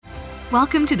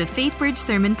Welcome to the FaithBridge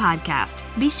Sermon Podcast.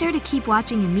 Be sure to keep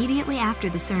watching immediately after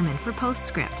the sermon for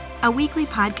Postscript, a weekly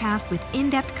podcast with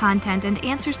in-depth content and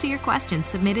answers to your questions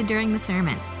submitted during the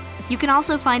sermon. You can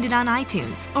also find it on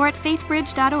iTunes or at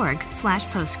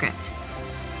faithbridge.org/postscript.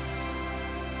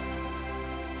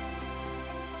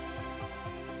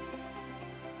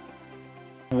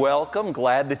 Welcome.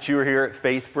 Glad that you're here at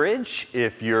FaithBridge.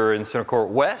 If you're in Center Court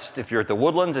West, if you're at the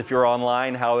Woodlands, if you're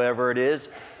online, however it is,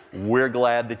 we're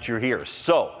glad that you're here.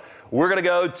 So, we're going to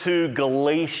go to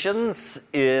Galatians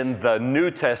in the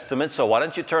New Testament. So why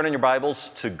don't you turn in your Bibles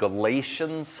to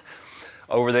Galatians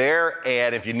over there.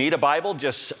 And if you need a Bible,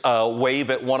 just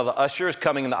wave at one of the ushers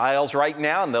coming in the aisles right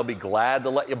now, and they'll be glad to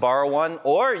let you borrow one.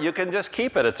 Or you can just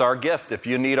keep it. It's our gift if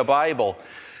you need a Bible.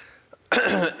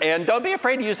 And don't be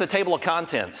afraid to use the table of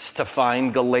contents to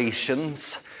find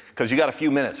Galatians, because you got a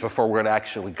few minutes before we're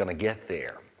actually going to get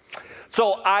there.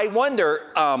 So I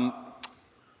wonder,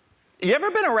 you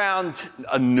ever been around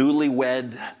a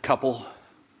newlywed couple?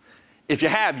 If you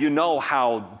have, you know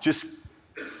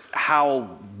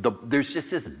there's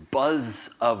just this buzz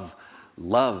of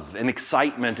love and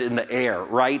excitement in the air,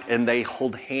 right? And they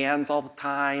hold hands all the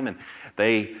time, and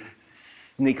they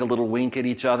sneak a little wink at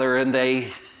each other, and they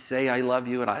say, I love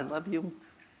you, and I love you.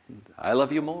 I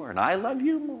love you more, and I love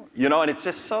you more. You know, and it's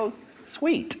just so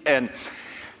sweet.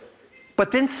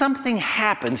 But then something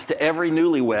happens to every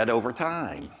newlywed over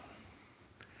time.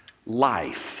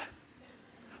 Life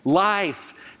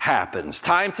happens.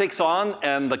 Time ticks on,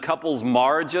 and the couple's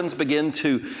margins begin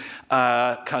to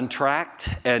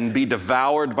contract and be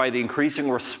devoured by the increasing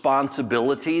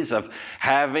responsibilities of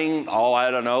having,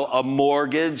 a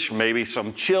mortgage, maybe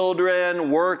some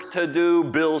children, work to do,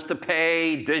 bills to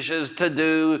pay, dishes to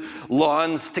do,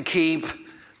 lawns to keep.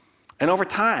 And over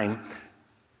time,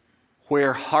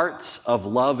 where hearts of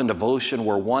love and devotion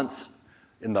were once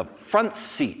in the front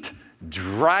seat,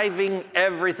 driving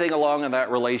everything along in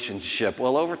that relationship,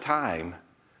 well, over time,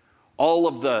 all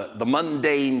of the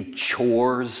mundane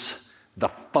chores, the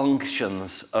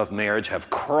functions of marriage have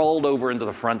crawled over into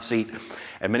the front seat,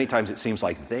 and many times it seems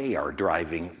like they are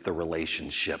driving the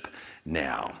relationship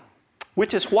now.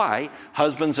 Which is why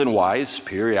husbands and wives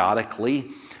periodically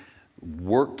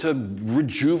work to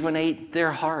rejuvenate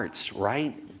their hearts,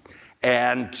 right?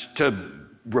 And to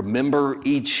remember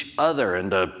each other and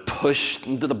to push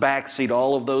into the backseat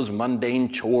all of those mundane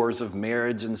chores of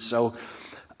marriage. And so,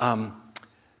 but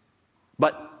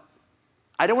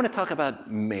I don't want to talk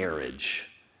about marriage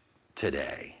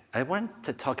today. I want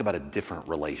to talk about a different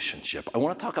relationship. I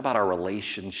want to talk about our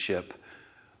relationship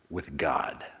with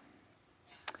God.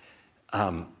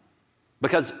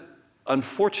 Because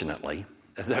unfortunately,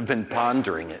 as I've been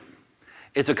pondering it,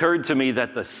 it's occurred to me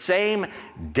that the same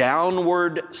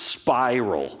downward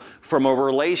spiral from a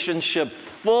relationship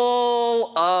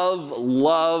full of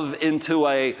love into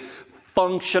a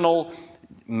functional,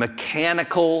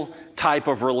 mechanical type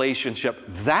of relationship,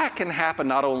 that can happen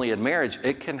not only in marriage,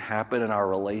 it can happen in our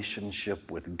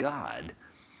relationship with God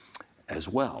as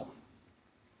well.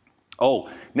 Oh,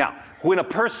 now, when a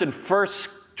person first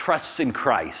trusts in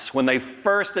Christ, when they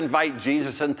first invite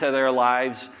Jesus into their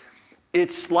lives,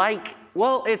 it's like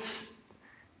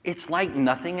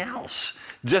nothing else.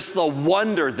 Just the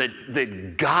wonder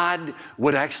that God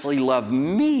would actually love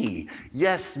me.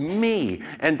 Yes, me.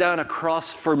 And down a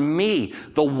cross for me.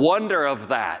 The wonder of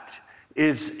that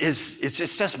is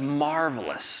just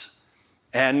marvelous.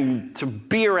 And to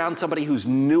be around somebody who's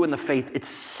new in the faith, it's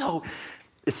so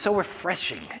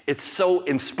refreshing. It's so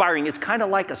inspiring. It's kind of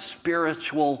like a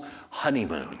spiritual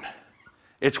honeymoon.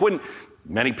 It's when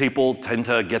many people tend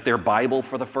to get their Bible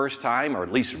for the first time, or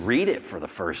at least read it for the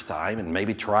first time, and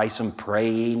maybe try some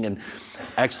praying and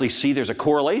actually see there's a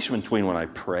correlation between when I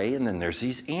pray and then there's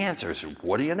these answers.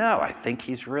 What do you know? I think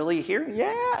he's really here.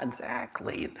 Yeah,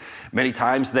 exactly. And many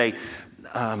times they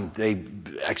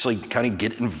actually kind of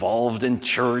get involved in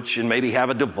church and maybe have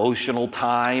a devotional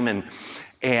time and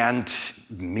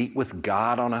meet with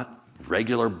God on a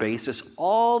regular basis.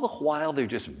 All the while they're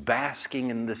just basking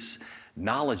in this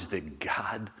knowledge that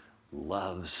God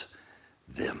loves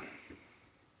them.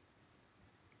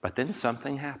 But then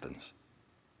something happens.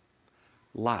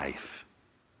 Life.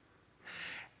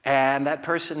 And that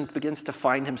person begins to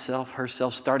find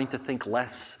herself starting to think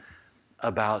less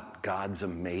about God's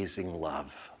amazing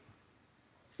love.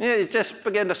 You just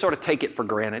begin to sort of take it for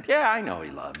granted. Yeah, I know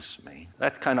he loves me.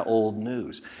 That's kind of old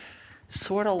news.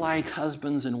 Sort of like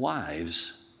husbands and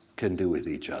wives can do with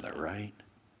each other, right?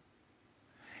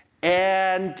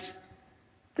 And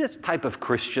this type of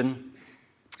Christian,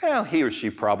 well, he or she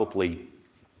probably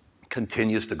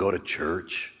continues to go to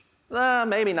church,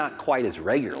 maybe not quite as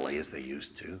regularly as they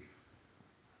used to.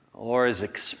 or as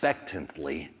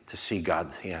expectantly to see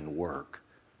God's hand work.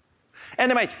 And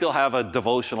they might still have a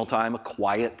devotional time, a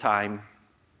quiet time,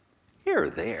 here or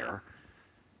there.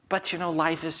 But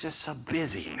life is just so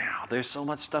busy now. There's so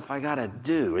much stuff I got to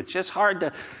do. It's just hard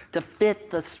to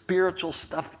fit the spiritual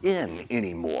stuff in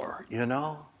anymore. You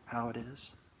know how it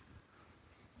is?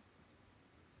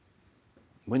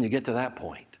 When you get to that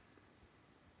point,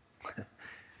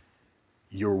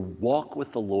 your walk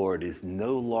with the Lord is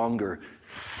no longer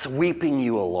sweeping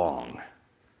you along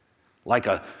like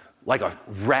a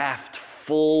raft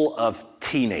full of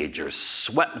teenagers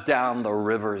swept down the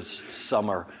river's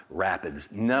summer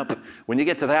rapids. Nope. When you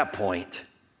get to that point,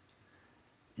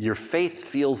 your faith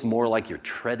feels more like you're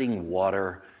treading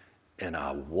water in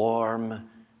a warm,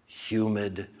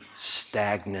 humid,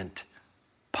 stagnant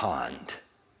pond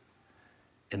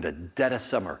in the dead of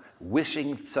summer,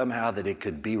 wishing somehow that it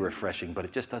could be refreshing, but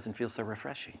it just doesn't feel so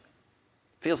refreshing.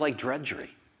 It feels like drudgery.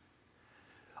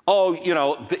 Oh,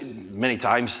 many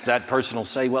times that person will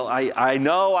say, well, I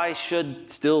know I should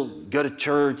still go to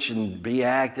church and be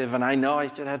active, and I know I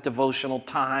should have devotional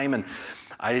time, and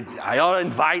I ought to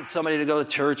invite somebody to go to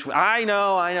church. I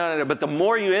know. But the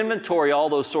more you inventory all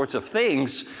those sorts of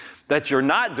things that you're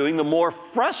not doing, the more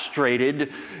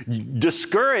frustrated,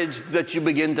 discouraged that you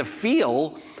begin to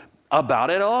feel about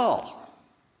it all.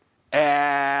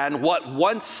 And what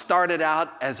once started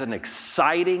out as an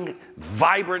exciting,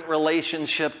 vibrant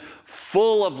relationship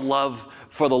full of love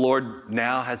for the Lord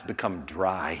now has become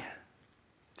dry.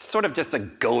 Sort of just a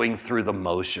going through the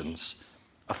motions,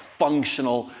 a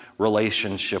functional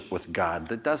relationship with God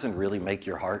that doesn't really make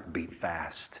your heart beat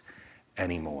fast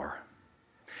anymore.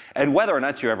 And whether or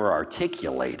not you ever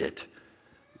articulate it,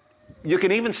 you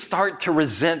can even start to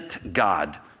resent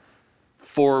God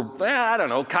for,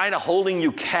 kind of holding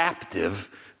you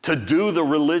captive to do the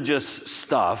religious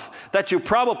stuff that you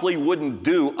probably wouldn't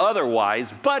do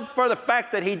otherwise, but for the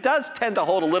fact that he does tend to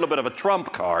hold a little bit of a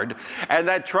trump card, and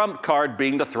that trump card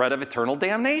being the threat of eternal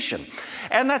damnation.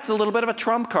 And that's a little bit of a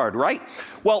trump card, right?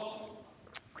 Well,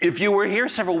 if you were here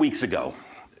several weeks ago,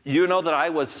 you know that I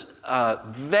was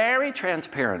very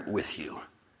transparent with you,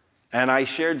 and I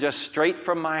shared just straight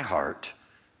from my heart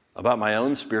about my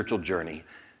own spiritual journey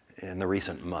in the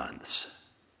recent months,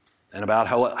 and about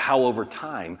how over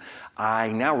time I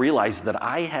now realized that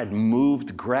I had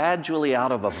moved gradually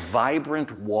out of a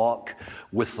vibrant walk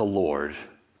with the Lord,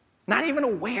 not even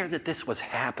aware that this was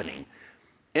happening,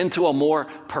 into a more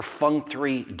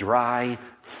perfunctory, dry,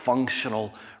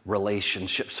 functional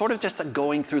relationship, sort of just a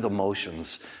going through the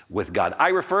motions with God. I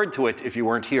referred to it, if you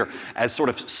weren't here, as sort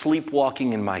of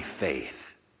sleepwalking in my faith.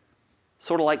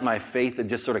 Sort of like my faith had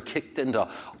just sort of kicked into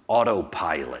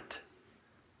autopilot.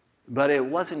 But it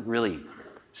wasn't really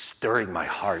stirring my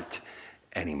heart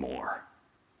anymore.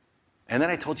 And then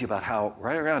I told you about how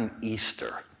right around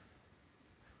Easter,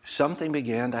 something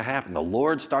began to happen. The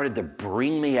Lord started to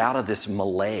bring me out of this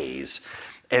malaise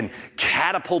and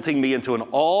catapulting me into an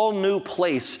all new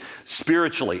place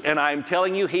spiritually. And I'm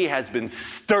telling you, he has been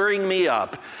stirring me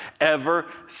up ever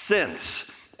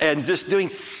since. And just doing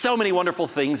so many wonderful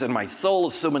things, and my soul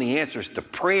has so many answers to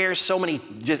prayer,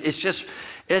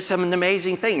 it's an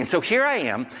amazing thing. And so here I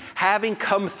am, having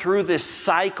come through this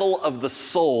cycle of the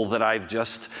soul that I've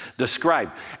just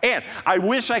described. And I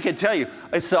wish I could tell you,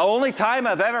 it's the only time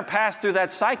I've ever passed through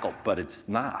that cycle, but it's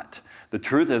not. The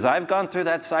truth is, I've gone through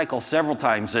that cycle several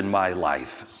times in my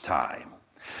lifetime.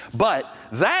 But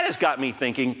that has got me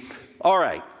thinking, all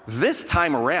right, this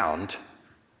time around,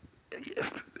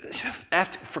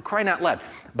 for crying out loud,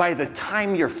 by the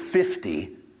time you're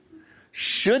 50,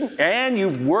 and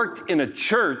you've worked in a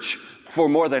church for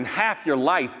more than half your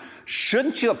life,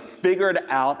 shouldn't you have figured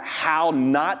out how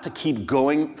not to keep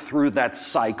going through that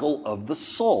cycle of the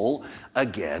soul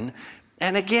again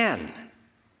and again?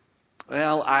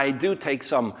 Well, I do take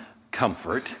some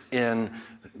comfort in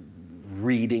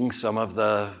reading some of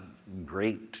the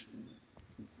great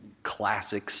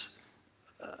classics,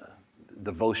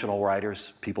 devotional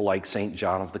writers, people like St.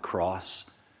 John of the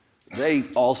Cross. They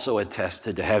also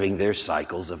attested to having their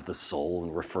cycles of the soul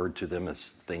and referred to them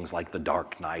as things like the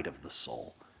dark night of the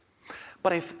soul.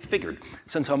 But I figured,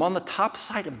 since I'm on the top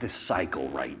side of this cycle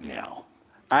right now,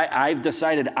 I've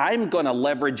decided I'm going to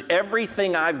leverage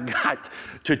everything I've got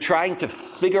to trying to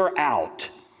figure out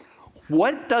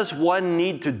what does one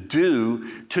need to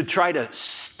do to try to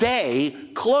stay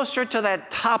closer to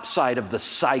that top side of the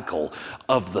cycle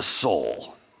of the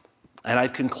soul. And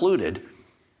I've concluded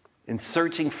in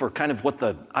searching for kind of what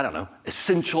the,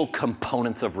 essential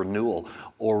components of renewal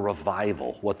or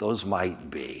revival, what those might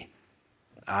be,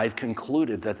 I've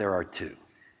concluded that there are two.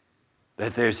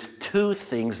 That there's two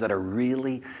things that are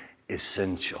really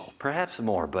essential. Perhaps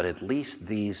more, but at least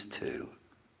these two.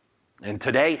 And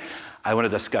today, I want to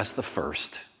discuss the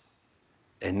first.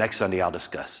 And next Sunday, I'll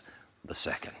discuss the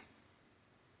second.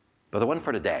 But the one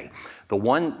for today, the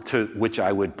one to which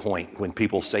I would point when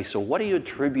people say, so what do you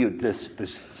attribute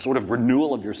this sort of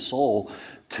renewal of your soul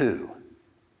to?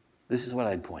 This is what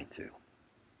I'd point to.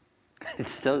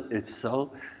 It's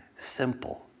so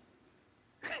simple.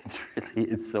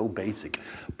 It's so basic,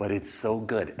 but it's so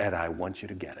good, and I want you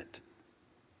to get it.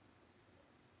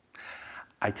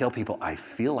 I tell people, I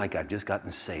feel like I've just gotten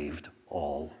saved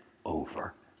all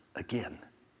over again.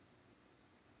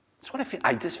 That's what I feel.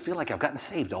 I just feel like I've gotten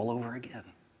saved all over again.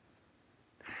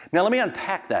 Now, let me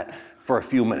unpack that for a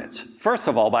few minutes. First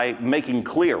of all, by making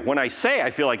clear, when I say I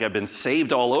feel like I've been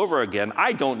saved all over again,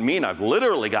 I don't mean I've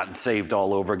literally gotten saved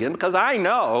all over again, because I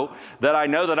know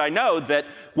that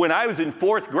when I was in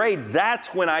fourth grade,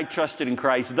 that's when I trusted in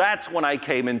Christ. That's when I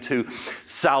came into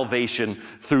salvation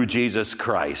through Jesus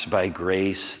Christ, by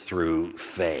grace through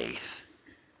faith.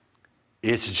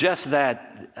 It's just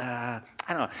that, I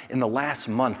don't know, in the last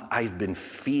month, I've been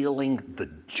feeling the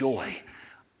joy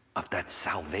of that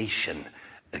salvation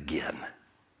again.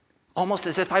 Almost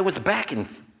as if I was back in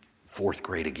fourth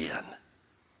grade again.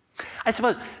 I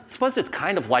suppose it's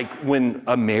kind of like when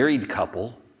a married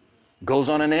couple goes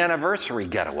on an anniversary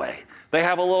getaway. They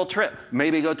have a little trip,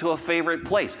 maybe go to a favorite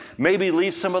place, maybe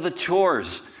leave some of the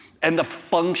chores and the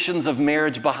functions of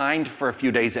marriage behind for a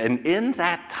few days. And in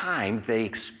that time, they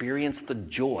experience the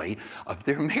joy of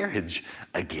their marriage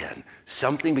again.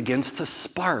 Something begins to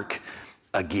spark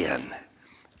again.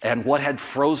 And what had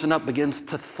frozen up begins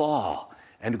to thaw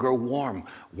and grow warm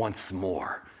once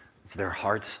more, as their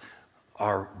hearts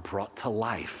are brought to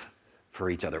life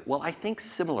for each other. Well, I think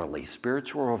similarly,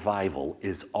 spiritual revival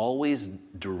is always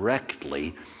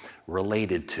directly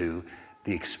related to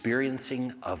the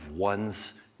experiencing of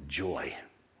one's joy,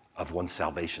 of one's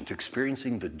salvation, to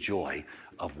experiencing the joy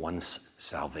of one's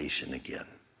salvation again.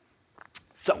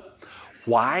 So,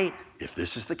 why, if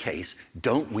this is the case,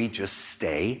 don't we just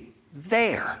stay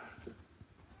there?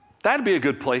 That'd be a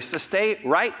good place to stay,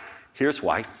 right? Here's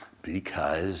why.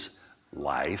 Because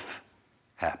life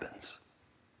happens.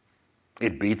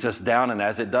 It beats us down, and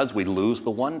as it does, we lose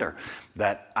the wonder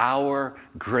that our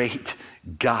great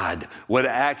God would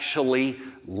actually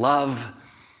love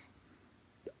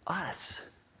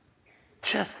us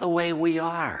just the way we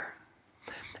are.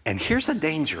 And here's a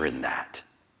danger in that.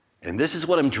 And this is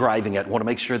what I'm driving at. I want to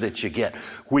make sure that you get.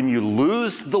 When you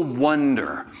lose the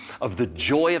wonder of the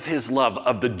joy of his love,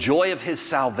 of the joy of his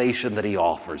salvation that he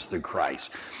offers through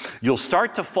Christ, you'll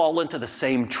start to fall into the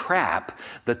same trap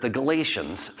that the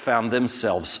Galatians found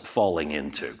themselves falling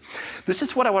into. This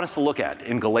is what I want us to look at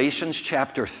in Galatians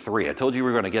chapter 3. I told you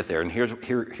we were going to get there, and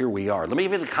here we are. Let me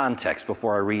give you the context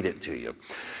before I read it to you.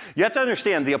 You have to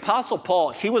understand, the Apostle Paul,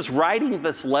 he was writing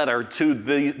this letter to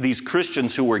these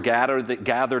Christians who were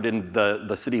gathered in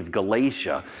the city of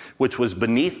Galatia, which was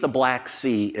beneath the Black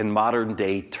Sea in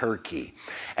modern-day Turkey.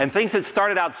 And things had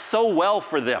started out so well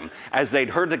for them as they'd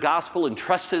heard the gospel and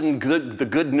trusted in the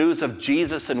good news of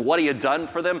Jesus and what he had done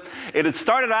for them. It had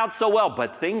started out so well,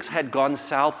 but things had gone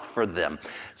south for them.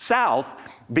 South,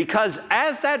 because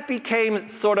as that became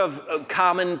sort of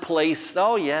commonplace,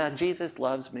 oh yeah, Jesus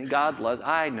loves me, God loves,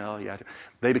 I know, yeah.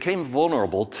 They became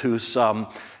vulnerable to some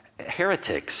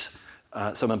heretics,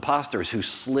 some imposters who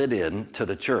slid in to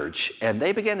the church, and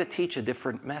they began to teach a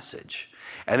different message.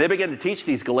 And they began to teach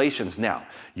these Galatians, now,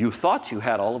 you thought you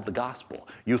had all of the gospel.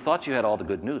 You thought you had all the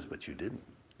good news, but you didn't.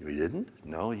 You didn't?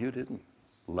 No, you didn't.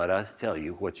 Let us tell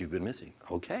you what you've been missing.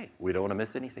 Okay, we don't want to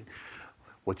miss anything.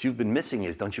 What you've been missing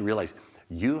is, don't you realize,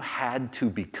 you had to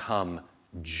become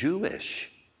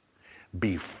Jewish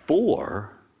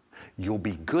before you'll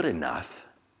be good enough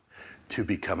to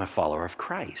become a follower of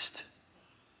Christ.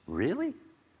 Really?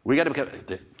 We got to become,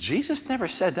 Jesus never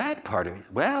said that part of it.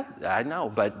 Well, I know,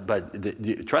 but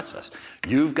trust us.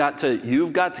 You've got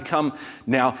to come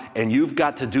now, and you've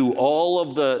got to do all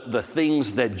of the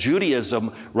things that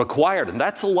Judaism required. And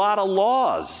that's a lot of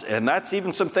laws, and that's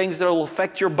even some things that will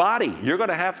affect your body. You're going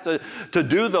to have to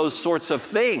do those sorts of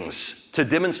things to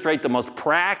demonstrate the most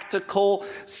practical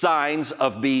signs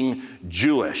of being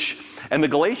Jewish. And the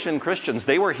Galatian Christians,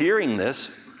 they were hearing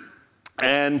this,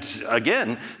 and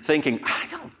again, thinking, I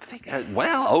don't think,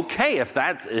 well, okay, if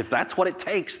that's what it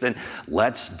takes, then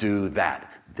let's do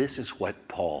that. This is what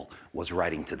Paul was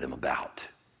writing to them about.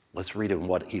 Let's read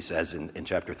what he says in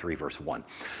chapter 3, verse 1.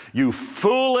 You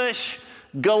foolish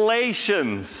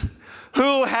Galatians,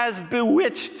 who has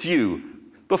bewitched you?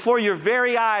 Before your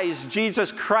very eyes,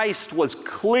 Jesus Christ was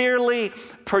clearly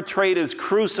portrayed as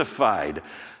crucified.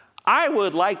 I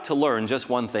would like to learn just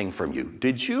one thing from you.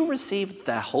 Did you receive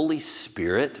the Holy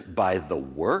Spirit by the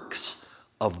works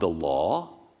of the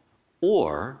law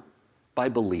or by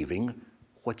believing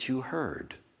what you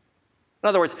heard? In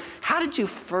other words, how did you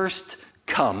first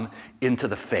come into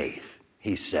the faith,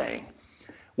 he's saying?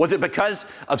 Was it because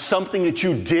of something that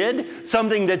you did,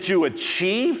 something that you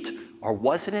achieved? Or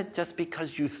wasn't it just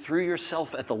because you threw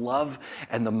yourself at the love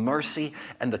and the mercy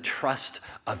and the trust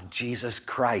of Jesus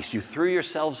Christ? You threw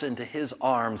yourselves into his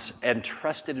arms and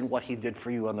trusted in what he did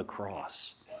for you on the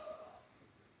cross.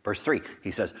 Verse 3, he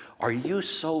says, are you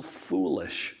so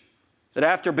foolish that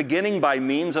after beginning by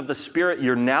means of the Spirit,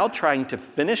 you're now trying to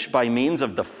finish by means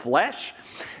of the flesh?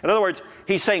 In other words,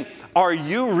 he's saying, are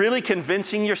you really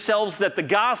convincing yourselves that the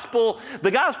gospel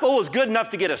was good enough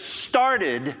to get us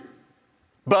started,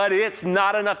 but it's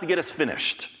not enough to get us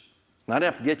finished? It's not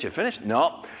enough to get you finished?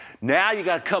 No. Now you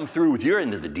got to come through with your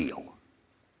end of the deal.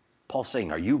 Paul's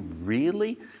saying, are you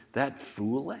really that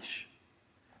foolish?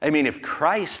 I mean, if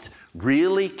Christ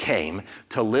really came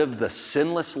to live the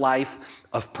sinless life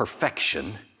of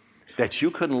perfection that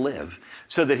you couldn't live,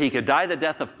 so that he could die the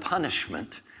death of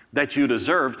punishment that you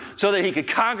deserved, so that he could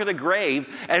conquer the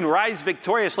grave and rise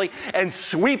victoriously and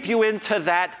sweep you into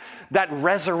that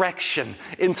resurrection,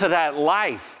 into that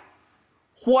life,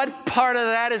 what part of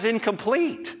that is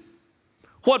incomplete?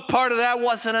 What part of that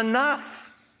wasn't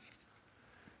enough?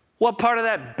 What part of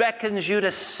that beckons you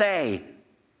to say,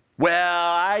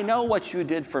 well, I know what you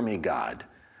did for me, God,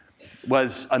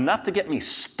 was enough to get me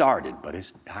started, but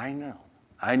I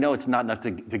know it's not enough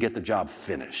to get the job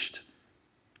finished.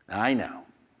 I know.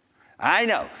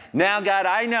 Now, God,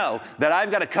 I know that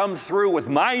I've got to come through with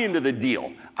my end of the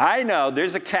deal. I know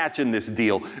there's a catch in this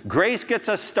deal. Grace gets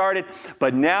us started,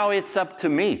 but now it's up to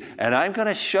me. And I'm going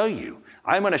to show you.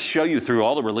 I'm going to show you through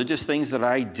all the religious things that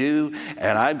I do,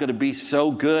 and I'm going to be so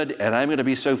good, and I'm going to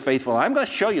be so faithful. I'm going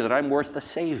to show you that I'm worth the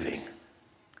saving.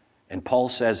 And Paul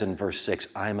says in verse 6,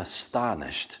 I'm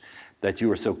astonished that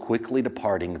you are so quickly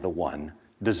deserting the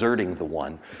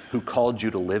one who called you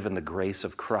to live in the grace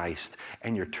of Christ,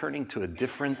 and you're turning to a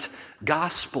different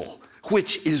gospel,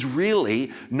 which is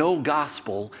really no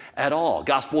gospel at all.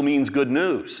 Gospel means good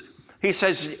news. He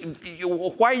says,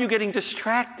 why are you getting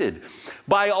distracted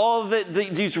by all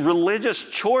these religious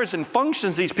chores and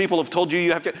functions these people have told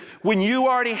you have to, when you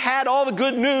already had all the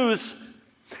good news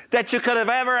that you could have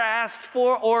ever asked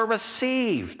for or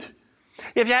received?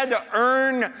 If you had to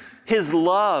earn his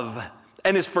love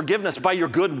and his forgiveness by your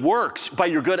good works, by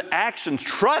your good actions,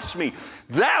 trust me,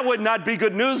 that would not be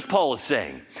good news, Paul is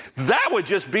saying. That would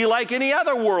just be like any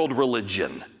other world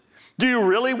religion. Do you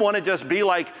really want to just be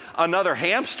like another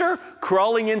hamster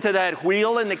crawling into that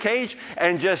wheel in the cage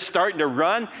and just starting to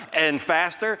run and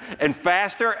faster and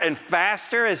faster and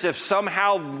faster, as if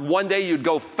somehow one day you'd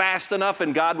go fast enough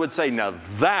and God would say, now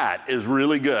that is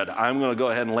really good. I'm going to go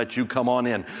ahead and let you come on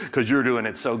in because you're doing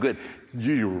it so good.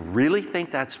 Do you really think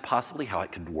that's possibly how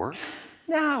it could work?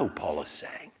 No, Paul is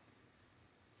saying.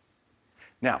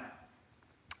 Now,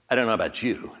 I don't know about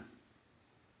you,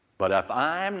 but if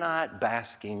I'm not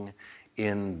basking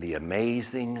in the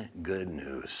amazing good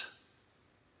news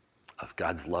of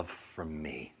God's love for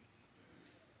me,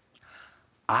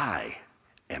 I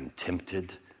am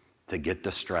tempted to get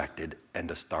distracted and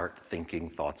to start thinking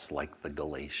thoughts like the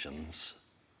Galatians.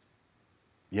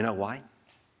 You know why?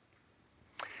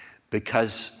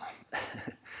 Because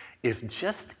if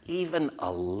just even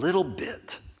a little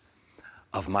bit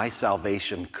of my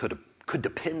salvation could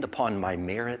depend upon my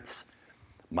merits,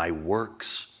 my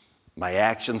works, my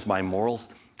actions, my morals,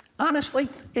 honestly,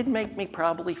 it'd make me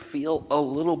probably feel a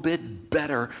little bit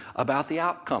better about the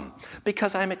outcome,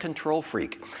 because I'm a control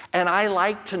freak. And I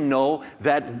like to know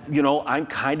that, I'm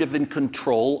kind of in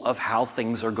control of how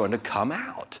things are going to come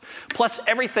out. Plus,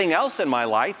 everything else in my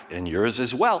life, and yours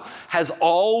as well, has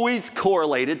always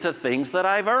correlated to things that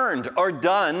I've earned or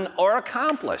done or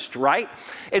accomplished, right?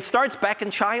 It starts back in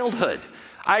childhood.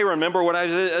 I remember when I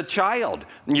was a child,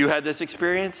 you had this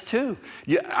experience too.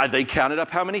 They counted up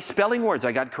how many spelling words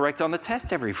I got correct on the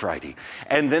test every Friday.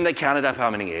 And then they counted up how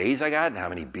many A's I got and how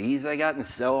many B's I got and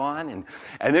so on.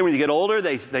 And then when you get older,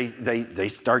 they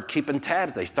start keeping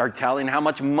tabs. They start tallying how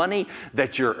much money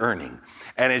that you're earning.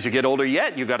 And as you get older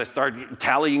yet, you got to start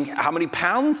tallying how many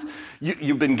pounds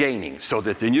you've been gaining, so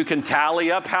that then you can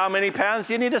tally up how many pounds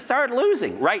you need to start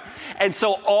losing, right? And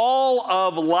so all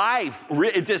of life,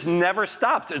 it just never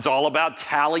stops. It's all about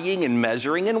tallying and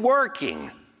measuring and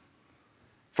working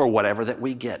for whatever that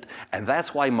we get. And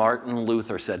that's why Martin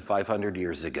Luther said 500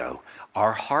 years ago,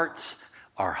 our hearts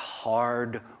are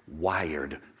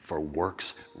hardwired for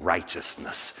works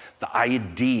righteousness. The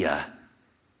idea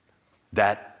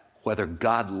that whether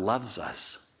God loves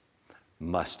us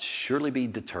must surely be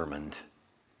determined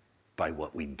by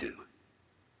what we do,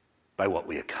 by what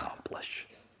we accomplish.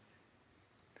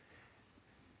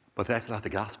 But that's not the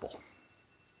gospel.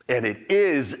 And it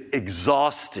is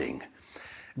exhausting.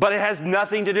 But it has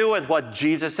nothing to do with what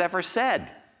Jesus ever said.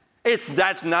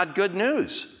 That's not good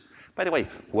news. By the way,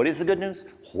 what is the good news?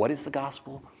 What is the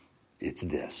gospel? It's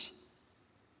this: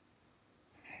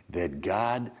 that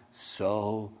God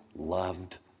so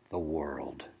loved the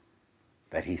world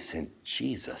that he sent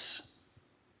Jesus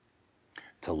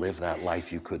to live that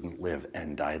life you couldn't live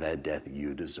and die that death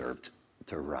you deserved,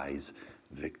 to rise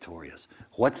victorious.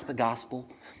 What's the gospel?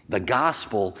 The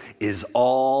gospel is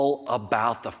all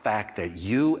about the fact that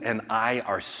you and I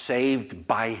are saved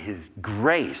by his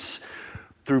grace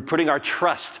through putting our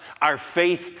trust, our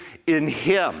faith in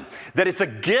him, that it's a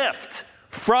gift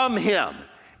from him.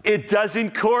 It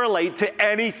doesn't correlate to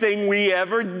anything we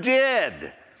ever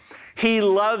did. He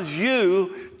loves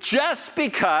you just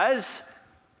because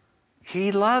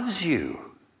he loves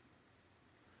you.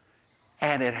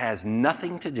 And it has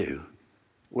nothing to do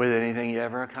with anything you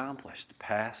ever accomplished,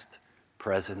 past,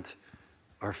 present,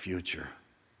 or future.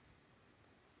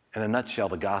 In a nutshell,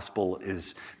 the gospel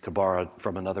is, to borrow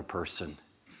from another person,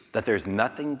 that there's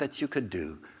nothing that you could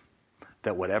do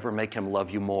that would ever make him love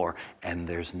you more, and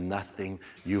there's nothing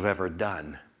you've ever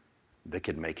done that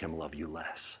could make him love you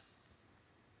less.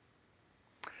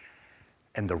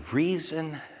 And the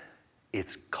reason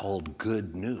it's called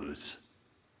good news,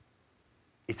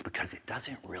 it's because it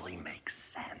doesn't really make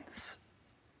sense.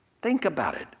 Think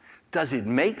about it. Does it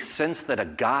make sense that a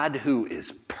God who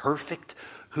is perfect,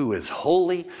 who is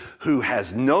holy, who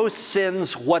has no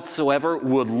sins whatsoever,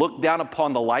 would look down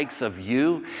upon the likes of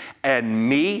you and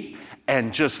me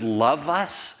and just love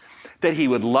us? That he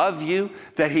would love you,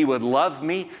 that he would love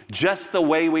me just the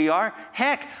way we are?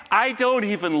 Heck, I don't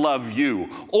even love you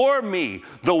or me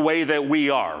the way that we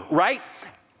are, right?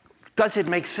 Does it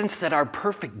make sense that our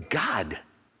perfect God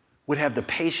would have the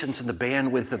patience and the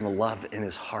bandwidth and the love in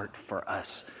his heart for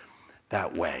us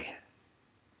that way?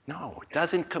 No, it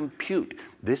doesn't compute.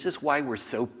 This is why we're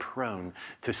so prone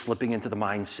to slipping into the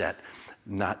mindset,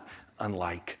 not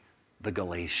unlike the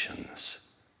Galatians.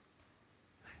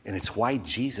 And it's why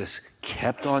Jesus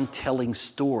kept on telling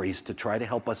stories to try to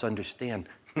help us understand.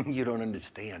 You don't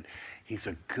understand. He's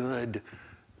a good,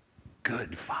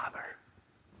 good father.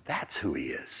 That's who he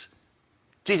is.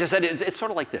 Jesus said, it's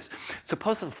sort of like this.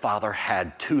 Suppose the father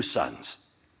had two sons.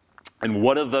 And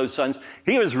one of those sons,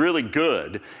 he was really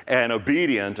good and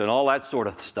obedient and all that sort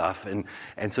of stuff.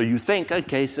 And so you think,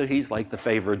 okay, so he's like the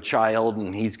favored child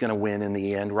and he's going to win in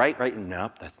the end, right? Right?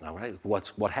 Nope, that's not right.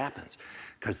 What happens?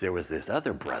 Because there was this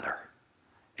other brother,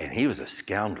 and he was a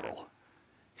scoundrel.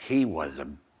 He was a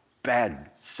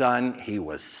bad son. He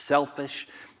was selfish.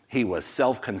 He was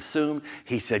self-consumed.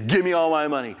 He said, give me all my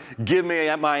money. Give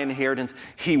me my inheritance.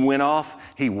 He went off.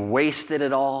 He wasted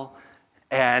it all.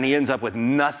 And he ends up with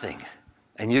nothing.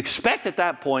 And you expect at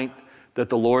that point that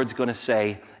the Lord's going to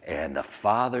say, and the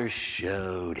father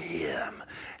showed him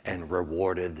and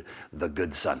rewarded the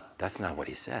good son. That's not what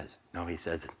he says. No, he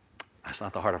says, that's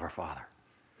not the heart of our Father.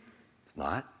 It's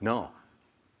not? No.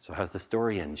 So how's the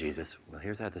story end, Jesus? Well,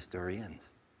 here's how the story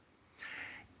ends.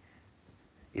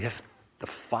 If the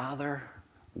father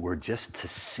were just to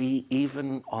see,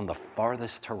 even on the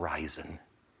farthest horizon,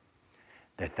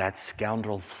 that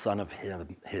scoundrel son of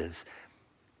his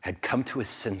had come to his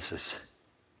senses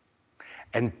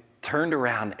and turned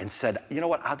around and said, you know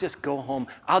what, I'll just go home.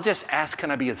 I'll just ask,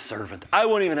 can I be a servant? I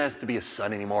won't even ask to be a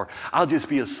son anymore. I'll just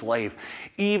be a slave.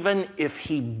 Even if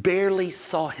he barely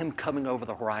saw him coming over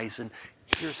the horizon,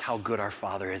 here's how good our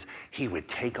Father is. He would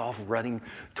take off running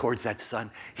towards that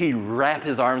son. He'd wrap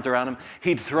his arms around him.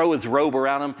 He'd throw his robe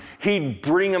around him. He'd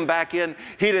bring him back in.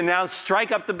 He'd announce,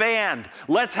 strike up the band.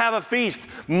 Let's have a feast.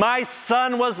 My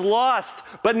son was lost,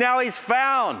 but now he's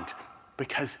found.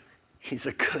 Because he's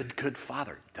a good, good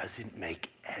father. Doesn't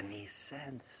make any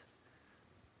sense.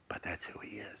 But that's who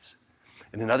he is.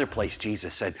 In another place,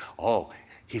 Jesus said,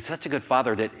 he's such a good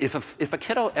father that if a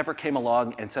kiddo ever came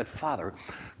along and said, Father,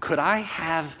 could I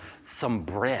have some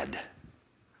bread?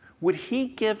 Would he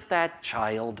give that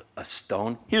child a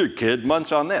stone? Here, kid,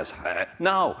 munch on this.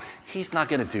 No, he's not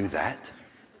going to do that.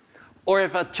 Or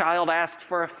if a child asked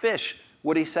for a fish,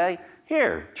 would he say,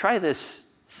 here, try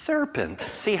this serpent.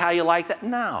 See how you like that?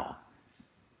 No.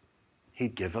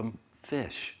 He'd give him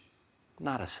fish,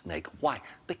 not a snake. Why?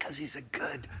 Because he's a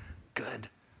good, good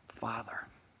father.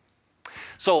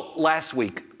 So last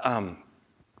week,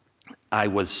 I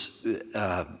was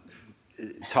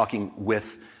talking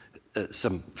with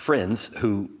some friends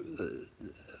who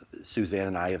Suzanne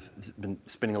and I have been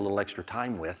spending a little extra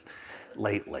time with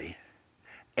lately.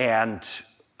 And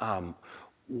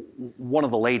one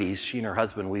of the ladies, she and her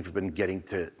husband, we've been getting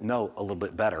to know a little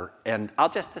bit better. And I'll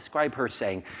just describe her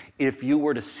saying, if you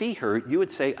were to see her, you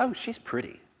would say, oh, she's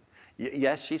pretty.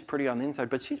 Yes, she's pretty on the inside,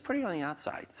 but she's pretty on the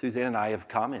outside. Suzanne and I have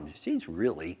commented, she's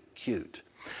really cute.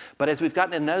 But as we've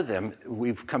gotten to know them,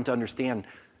 we've come to understand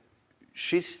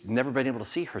she's never been able to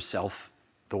see herself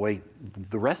the way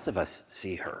the rest of us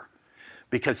see her,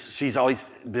 because she's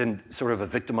always been sort of a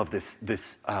victim of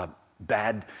this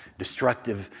bad,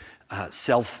 destructive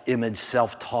self-image,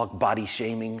 self-talk, body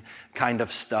shaming kind of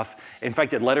stuff. In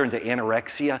fact, it led her into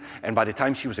anorexia, and by the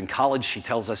time she was in college, she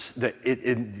tells us that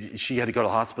she had to go to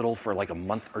the hospital for like a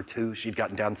month or two. She'd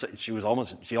gotten down, so it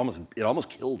almost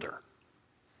killed her.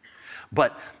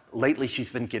 But lately, she's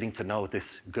been getting to know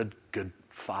this good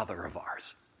father of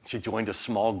ours. She joined a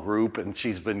small group, and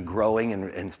she's been growing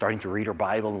and starting to read her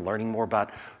Bible and learning more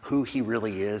about who he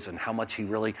really is and how much he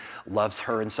really loves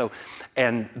her.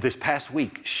 And this past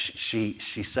week, she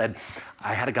said,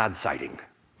 I had a God sighting.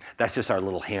 That's just our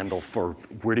little handle for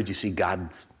where did you see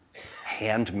God's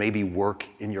hand maybe work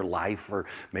in your life, or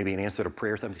maybe an answer to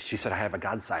prayer or something. She said, I had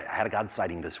a God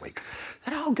sighting this week. I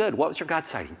said, oh, good. What was your God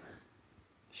sighting?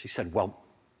 She said, well,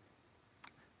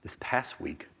 this past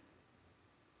week,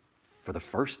 for the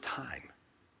first time,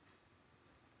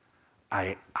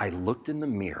 I looked in the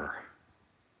mirror,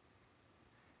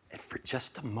 and for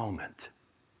just a moment,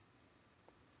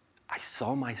 I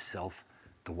saw myself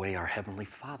the way our Heavenly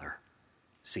Father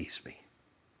sees me.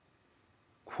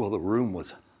 Well, the room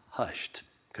was hushed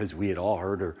because we had all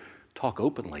heard her talk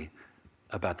openly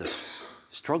about the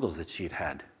struggles that she had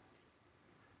had.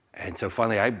 And so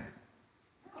finally I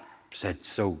said,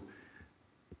 so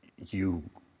you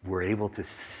were able to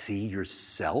see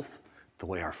yourself the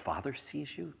way our Father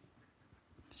sees you?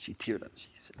 She teared up. She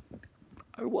said,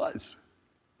 I was.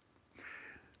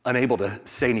 Unable to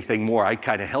say anything more, I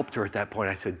kind of helped her at that point.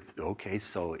 I said, okay,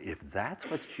 so if that's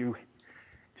what you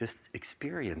just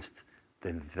experienced,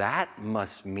 then that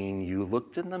must mean you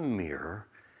looked in the mirror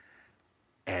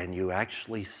and you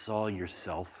actually saw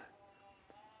yourself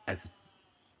as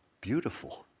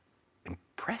beautiful and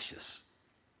precious.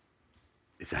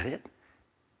 Is that it?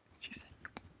 She said,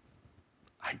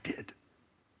 I did.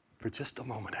 For just a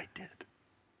moment, I did.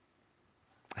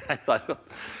 And I thought,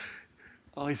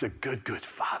 oh, he's a good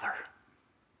father.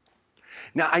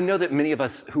 Now, I know that many of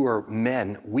us who are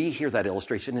men, we hear that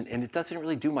illustration, and it doesn't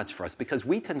really do much for us because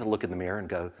we tend to look in the mirror and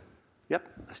go, yep,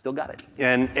 I still got it.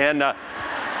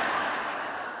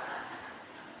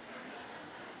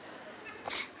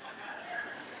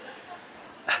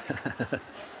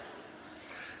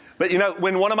 But you know,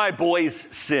 when one of my boys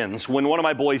sins, when one of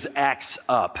my boys acts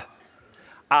up,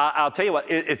 I'll tell you what,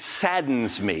 it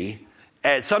saddens me.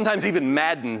 It sometimes even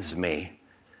maddens me.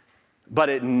 But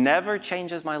it never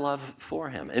changes my love for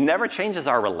him. It never changes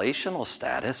our relational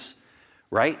status,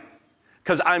 right?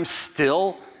 Because I'm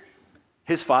still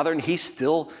his father and he's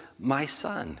still my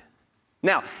son.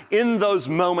 Now, in those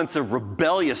moments of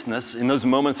rebelliousness, in those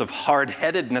moments of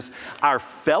hard-headedness, our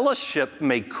fellowship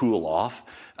may cool off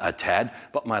a tad,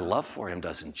 but my love for him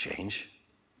doesn't change.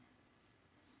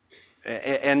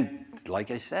 And like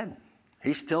I said,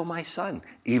 he's still my son,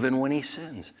 even when he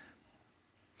sins.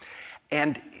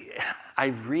 And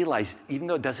I've realized, even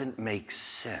though it doesn't make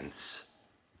sense,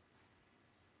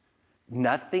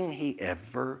 nothing he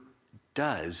ever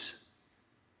does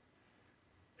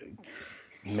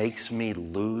makes me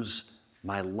lose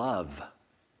my love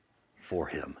for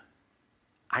him.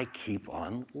 I keep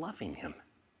on loving him.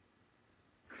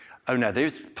 Oh, now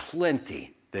there's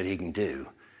plenty that he can do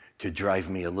to drive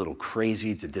me a little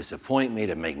crazy, to disappoint me,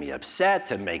 to make me upset,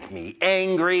 to make me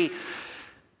angry.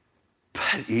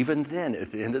 But even then,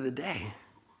 at the end of the day,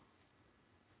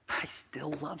 I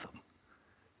still love him.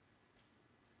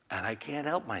 And I can't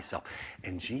help myself.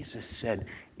 And Jesus said,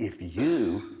 if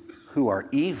you who are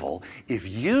evil, if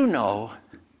you know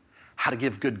how to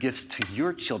give good gifts to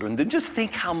your children, then just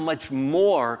think how much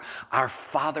more our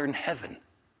Father in heaven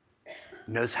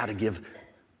knows how to give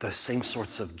the same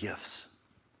sorts of gifts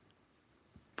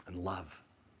and love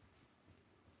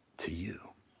to you.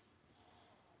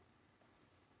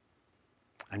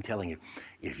 I'm telling you,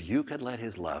 if you could let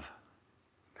his love,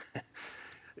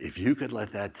 if you could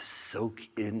let that soak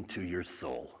into your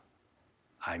soul,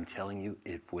 I'm telling you,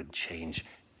 it would change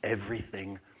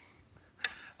everything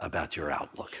about your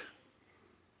outlook.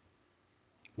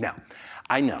 Now,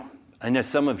 I know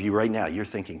some of you right now, you're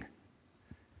thinking,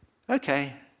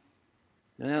 okay,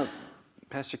 well,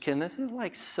 Pastor Ken, this is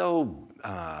like so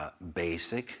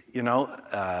basic,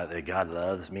 that God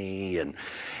loves me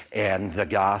and the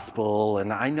gospel.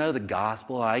 And I know the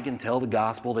gospel. I can tell the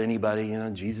gospel to anybody.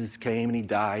 Jesus came and he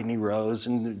died and he rose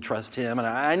and trust him. And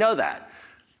I know that.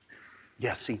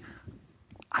 Yeah, see,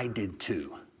 I did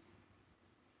too.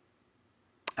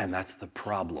 And that's the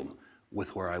problem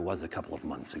with where I was a couple of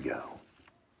months ago.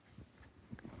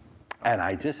 And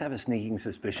I just have a sneaking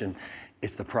suspicion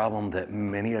it's the problem that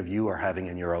many of you are having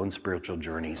in your own spiritual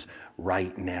journeys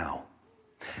right now.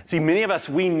 See, many of us,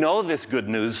 we know this good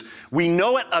news. We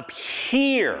know it up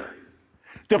here.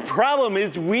 The problem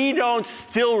is we don't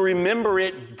still remember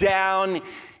it down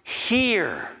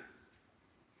here.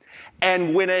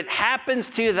 And when it happens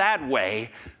to you that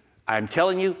way, I'm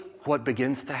telling you, what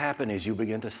begins to happen is you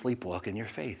begin to sleepwalk in your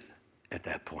faith at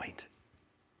that point.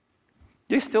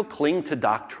 You still cling to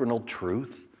doctrinal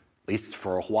truth, at least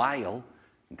for a while,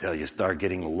 until you start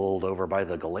getting lulled over by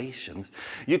the Galatians.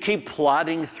 You keep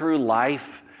plodding through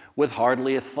life with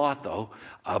hardly a thought, though,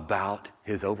 about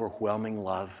his overwhelming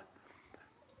love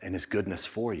and his goodness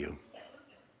for you.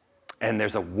 And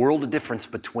there's a world of difference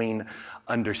between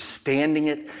understanding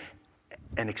it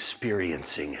and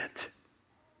experiencing it.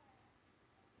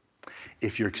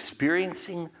 If you're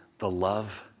experiencing the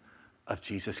love of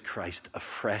Jesus Christ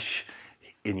afresh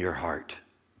in your heart,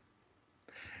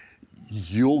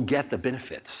 you'll get the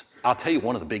benefits. I'll tell you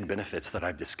one of the big benefits that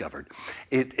I've discovered.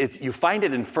 You find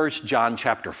it in 1 John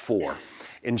chapter 4.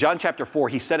 In John chapter 4,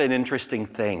 he said an interesting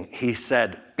thing. He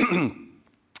said,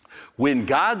 when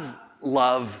God's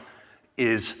love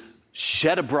is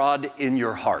shed abroad in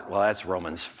your heart, well, that's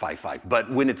Romans 5:5, but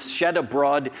when it's shed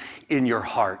abroad in your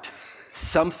heart,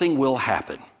 something will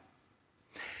happen.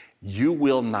 You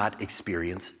will not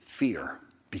experience fear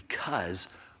because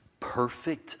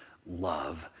perfect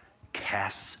love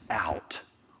casts out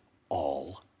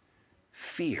all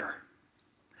fear.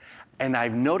 And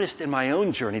I've noticed in my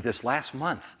own journey this last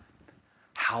month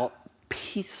how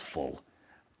peaceful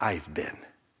I've been,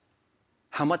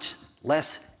 how much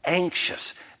less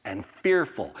anxious and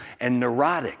fearful and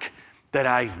neurotic that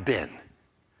I've been.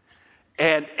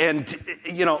 And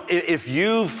if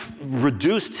you've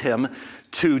reduced him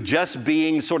to just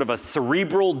being sort of a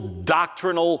cerebral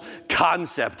doctrinal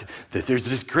concept that there's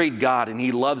this great God and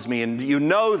he loves me, and you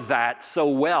know that so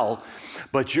well,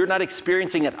 but you're not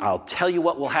experiencing it, I'll tell you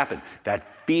what will happen. That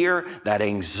fear, that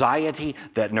anxiety,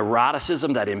 that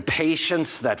neuroticism, that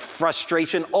impatience, that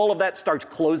frustration, all of that starts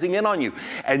closing in on you.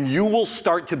 And you will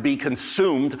start to be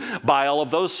consumed by all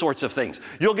of those sorts of things.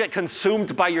 You'll get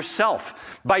consumed by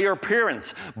yourself, by your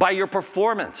appearance, by your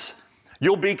performance.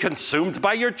 You'll be consumed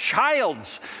by your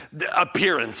child's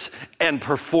appearance and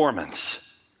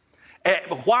performance.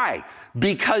 Why?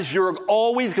 Because you're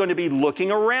always going to be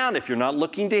looking around. If you're not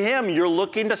looking to him, you're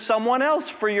looking to someone else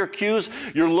for your cues.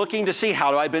 You're looking to see, how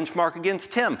do I benchmark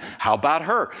against him? How about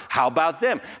her? How about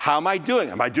them? How am I doing?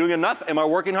 Am I doing enough? Am I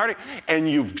working harder? And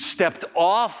you've stepped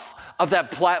off of that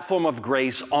platform of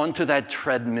grace onto that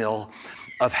treadmill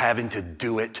of having to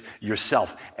do it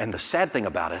yourself. And the sad thing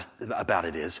about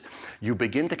it is you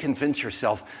begin to convince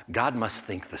yourself, God must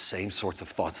think the same sorts of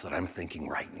thoughts that I'm thinking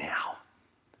right now.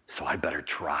 So I better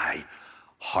try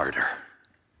harder.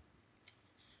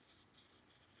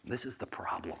 This is the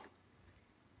problem.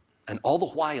 And all the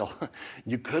while,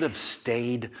 you could have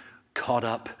stayed caught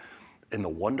up in the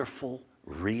wonderful,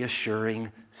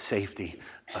 reassuring safety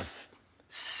of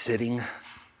sitting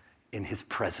in his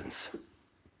presence.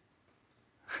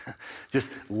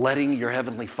 Just letting your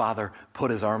Heavenly Father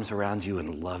put his arms around you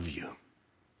and love you.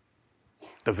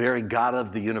 The very God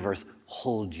of the universe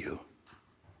hold you.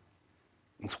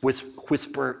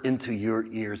 Whisper into your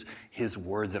ears his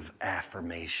words of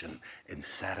affirmation and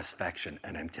satisfaction.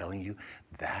 And I'm telling you,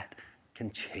 that can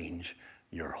change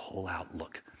your whole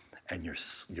outlook and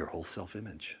your whole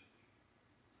self-image.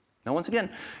 Now, once again,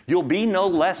 you'll be no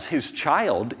less his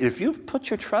child if you've put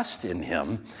your trust in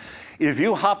him. If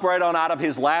you hop right on out of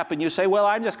his lap and you say, well,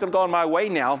 I'm just going to go on my way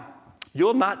now,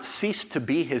 you'll not cease to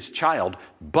be his child.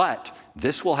 But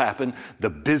this will happen.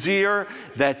 The busier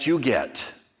that you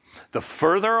get, the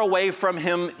further away from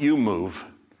him you move,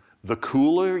 the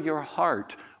cooler your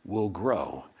heart will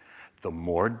grow, the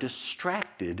more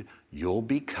distracted you'll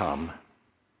become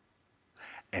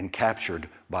and captured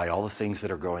by all the things that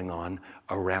are going on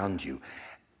around you.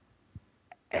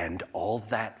 And all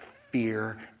that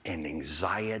fear and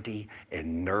anxiety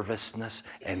and nervousness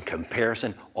and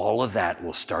comparison, all of that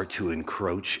will start to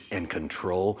encroach and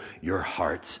control your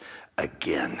hearts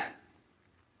again.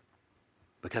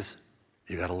 Because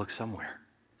you got to look somewhere.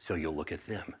 So you'll look at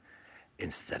them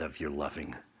instead of your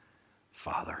loving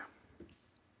Father.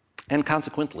 And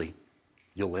consequently,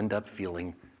 you'll end up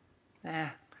feeling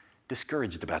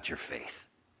discouraged about your faith,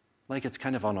 like it's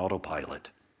kind of on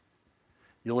autopilot.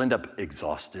 You'll end up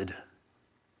exhausted,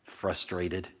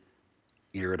 frustrated,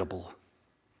 irritable,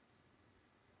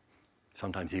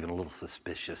 sometimes even a little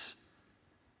suspicious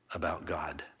about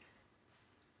God,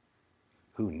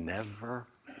 who never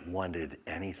wanted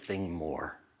anything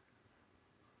more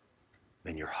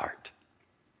than your heart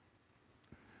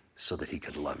so that he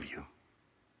could love you.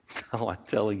 Oh, I'm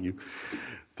telling you,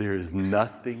 there is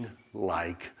nothing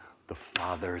like the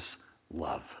Father's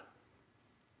love.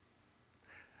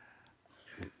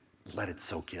 Let it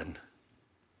soak in.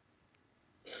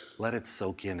 Let it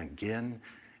soak in again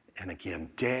and again,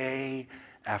 day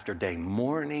after day,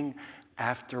 morning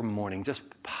after morning.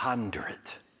 Just ponder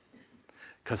it.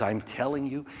 Because I'm telling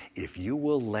you, if you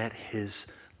will let his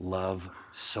love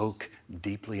soak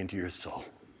deeply into your soul,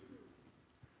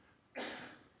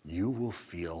 you will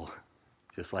feel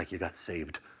just like you got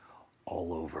saved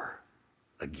all over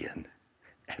again.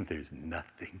 And there's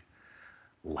nothing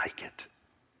like it.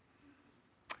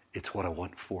 It's what I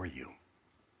want for you.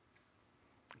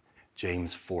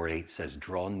 James 4:8 says,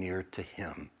 draw near to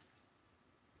him,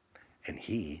 and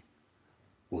he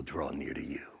will draw near to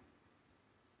you.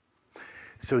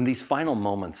 So in these final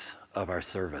moments of our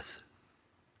service,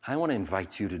 I want to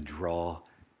invite you to draw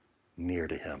near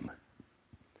to him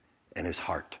and his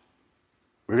heart.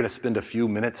 We're going to spend a few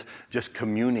minutes just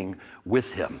communing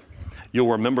with him.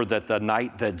 You'll remember that the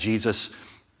night that Jesus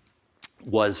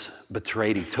was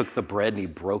betrayed, he took the bread and he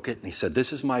broke it and he said,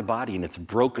 this is my body and it's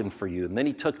broken for you. And then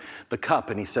he took the cup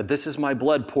and he said, this is my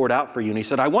blood poured out for you. And he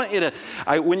said,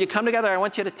 when you come together, I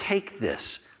want you to take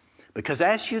this, because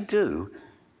as you do,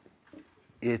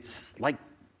 it's like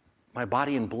my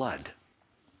body and blood.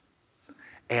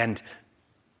 And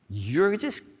you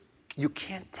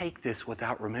can't take this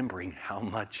without remembering how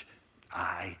much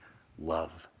I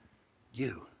love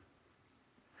you.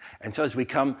 And so as we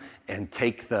come and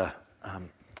take the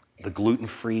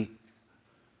gluten-free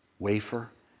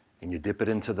wafer and you dip it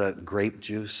into the grape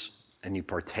juice and you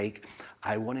partake,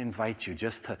 I want to invite you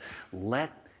just to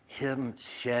let him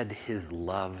shed his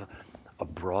love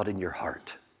abroad in your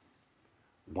heart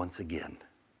once again.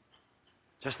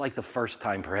 Just like the first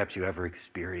time perhaps you ever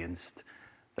experienced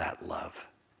that love.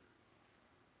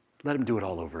 Let him do it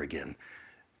all over again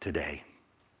today.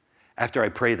 After I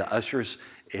pray, the ushers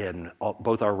in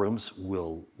both our rooms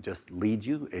will just lead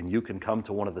you, and you can come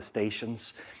to one of the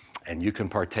stations and you can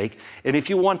partake. And if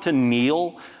you want to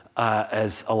kneel,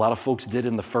 as a lot of folks did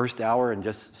in the first hour, and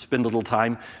just spend a little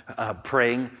time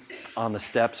praying on the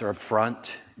steps or up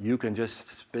front, you can just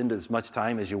spend as much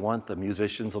time as you want. The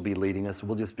musicians will be leading us.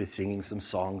 We'll just be singing some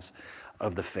songs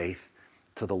of the faith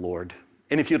to the Lord.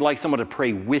 And if you'd like someone to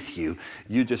pray with you,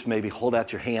 you just maybe hold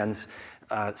out your hands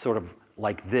sort of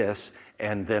like this,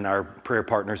 and then our prayer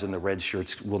partners in the red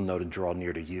shirts will know to draw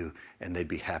near to you, and they'd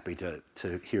be happy to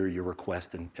hear your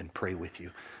request and pray with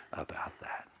you about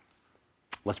that.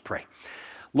 Let's pray.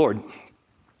 Lord,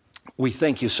 we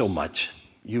thank you so much.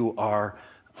 You are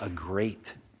a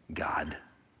great God.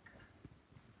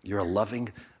 You're a loving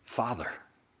Father.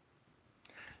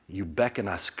 You beckon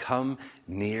us, come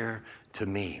near to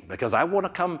me, because I want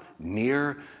to come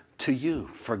near to you.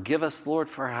 Forgive us, Lord,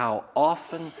 for how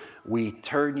often we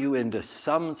turn you into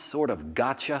some sort of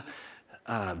gotcha,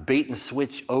 bait and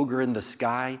switch ogre in the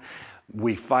sky.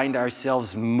 We find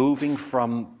ourselves moving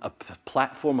from a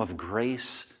platform of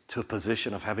grace to a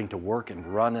position of having to work and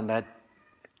run in that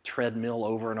treadmill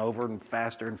over and over and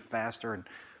faster and faster. And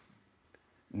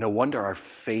no wonder our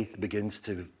faith begins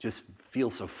to just feel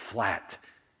so flat,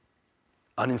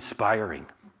 uninspiring.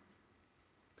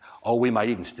 Oh, we might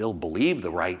even still believe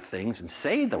the right things and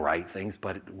say the right things,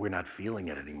 but we're not feeling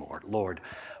it anymore. Lord,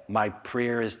 my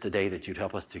prayer is today that you'd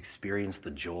help us to experience the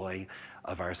joy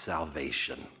of our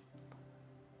salvation,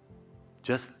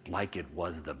 just like it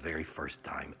was the very first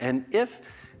time. And if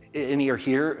any are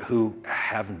here who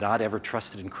have not ever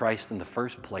trusted in Christ in the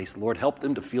first place, Lord, help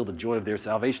them to feel the joy of their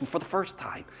salvation for the first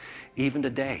time. Even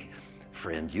today,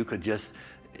 friend, you could just,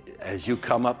 as you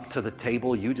come up to the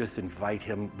table, you just invite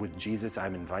him with Jesus.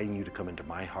 I'm inviting you to come into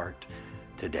my heart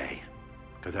today,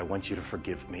 because I want you to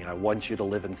forgive me, and I want you to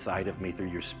live inside of me through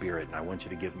your Spirit, and I want you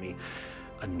to give me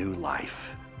a new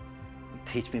life.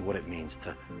 Teach me what it means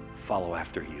to follow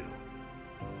after you.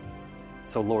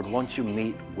 So Lord, won't you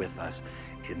meet with us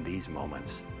in these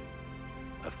moments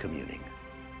of communing?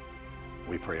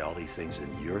 We pray all these things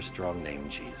in your strong name,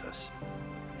 Jesus.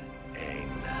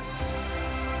 Amen.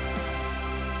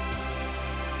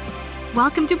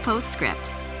 Welcome to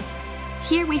Postscript,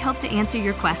 Here we hope to answer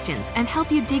your questions and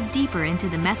help you dig deeper into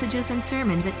the messages and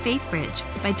sermons at FaithBridge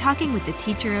by talking with the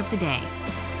teacher of the day.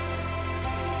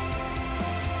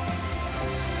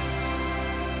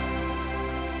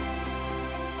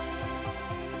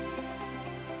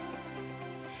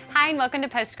 Hi, and welcome to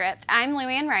Postscript. I'm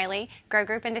Luann Riley, Grow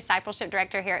Group and Discipleship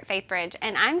Director here at FaithBridge,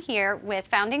 and I'm here with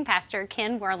founding pastor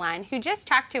Ken Werlein, who just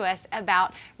talked to us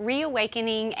about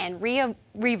reawakening and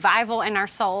revival in our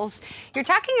souls. You're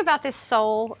talking about this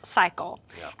soul cycle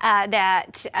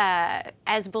that,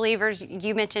 as believers,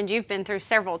 you mentioned you've been through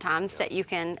several times that you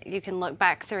can look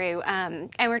back through,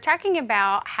 and we're talking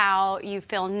about how you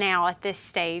feel now at this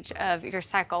stage of your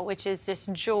cycle, which is this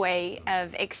joy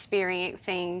of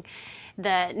experiencing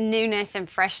the newness and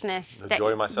freshness. The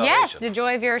joy of my salvation. Yes, the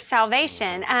joy of your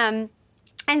salvation. And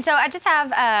so I just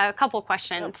have a couple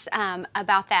questions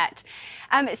about that.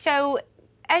 So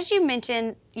as you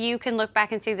mentioned, you can look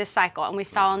back and see this cycle, and we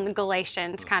saw in the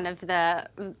Galatians kind of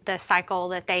the cycle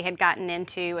that they had gotten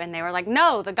into, and they were like,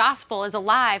 no, the gospel is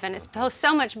alive, and it's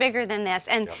so much bigger than this.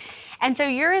 And so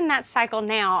you're in that cycle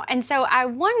now. And so I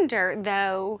wonder,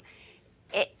 though,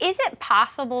 is it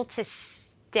possible to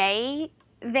stay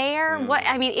there?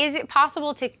 Is it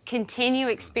possible to continue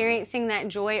experiencing that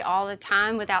joy all the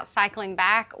time without cycling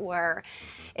back, or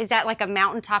is that like a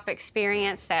mountaintop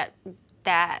experience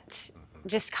that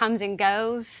just comes and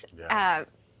goes?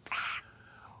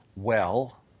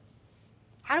 Well,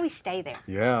 how do we stay there?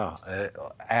 yeah,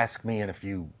 ask me in a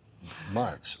few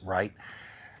months, right?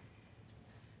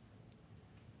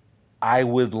 I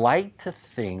would like to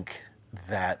think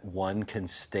that one can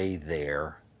stay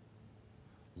there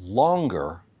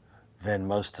longer than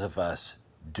most of us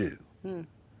do.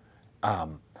 I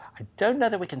don't know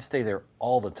that we can stay there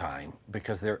all the time,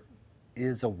 because there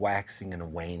is a waxing and a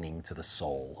waning to the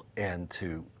soul and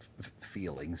to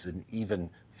feelings, and even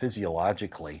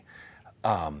physiologically,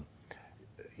 as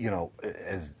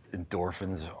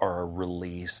endorphins are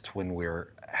released when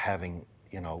we're having,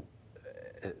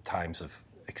 times of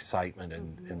excitement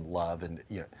and love, and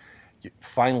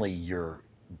finally your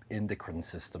endocrine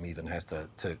system even has to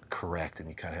correct, and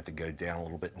you kind of have to go down a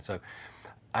little bit. And so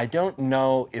I don't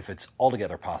know if it's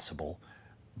altogether possible.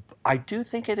 I do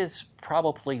think it is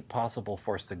probably possible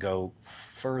for us to go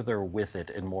further with it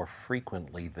and more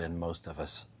frequently than most of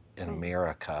us in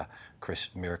American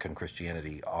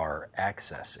Christianity are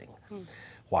accessing.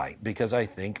 Why? Because I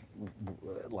think,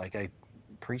 like I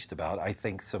preached about, I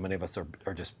think so many of us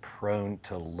are just prone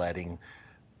to letting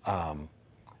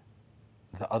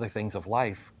the other things of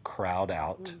life crowd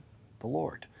out the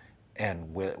Lord.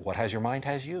 And what has your mind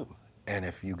has you. And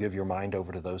if you give your mind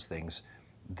over to those things,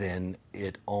 then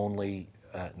it only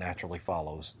naturally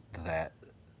follows that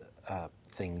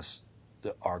things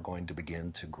are going to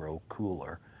begin to grow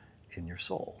cooler in your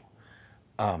soul.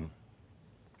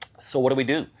 So what do we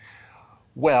do?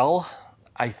 Well,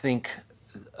 I think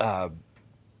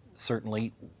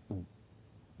certainly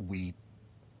we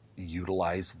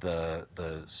utilize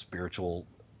the spiritual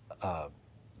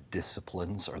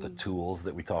disciplines or the tools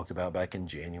that we talked about back in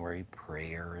January,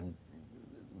 prayer and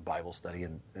Bible study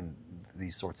and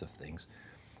these sorts of things.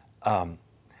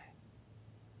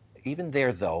 Even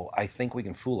there, though, I think we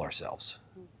can fool ourselves,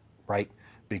 right?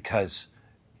 Because,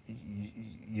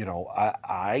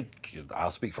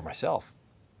 I'll speak for myself.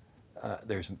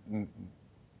 There's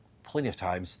plenty of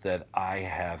times that I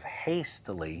have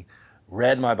hastily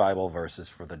read my Bible verses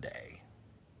for the day,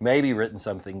 maybe written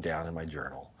something down in my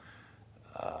journal,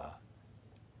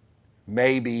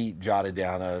 maybe jotted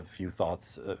down a few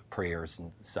thoughts, prayers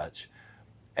and such,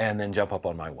 and then jump up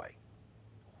on my way.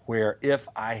 Where if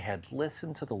I had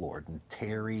listened to the Lord and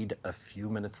tarried a few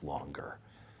minutes longer,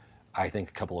 I think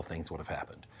a couple of things would have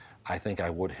happened. I think I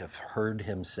would have heard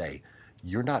him say,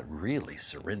 "You're not really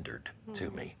surrendered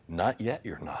to me. Not yet,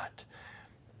 you're not."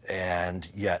 And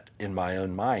yet, in my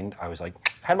own mind, I was like,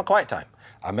 had my quiet time.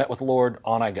 I met with the Lord,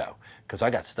 on I go, because I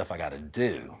got stuff I got to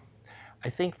do. I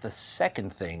think the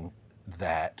second thing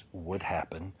that would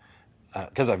happen,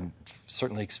 because I've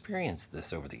certainly experienced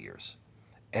this over the years,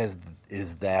 is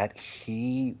that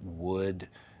he would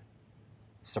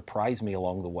surprise me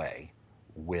along the way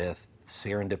with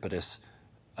serendipitous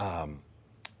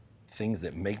things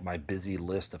that make my busy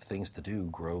list of things to do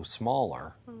grow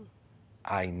smaller.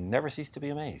 I never cease to be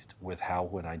amazed with how,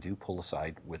 when I do pull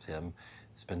aside with him,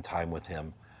 spend time with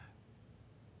him,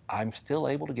 I'm still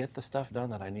able to get the stuff done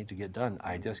that I need to get done.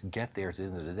 I just get there at the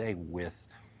end of the day with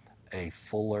a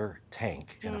fuller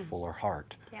tank and a fuller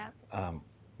heart,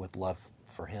 with love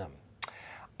for him.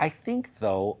 I think,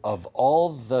 though, of all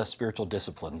the spiritual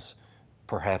disciplines,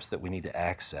 perhaps, that we need to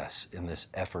access in this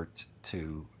effort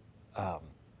to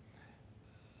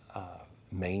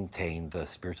maintain the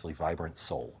spiritually vibrant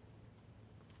soul,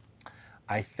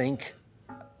 I think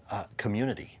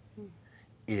community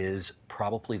is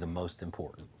probably the most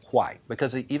important. Why?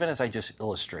 Because even as I just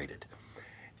illustrated,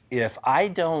 if I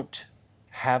don't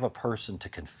have a person to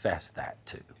confess that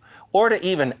to, or to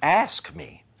even ask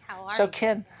me, so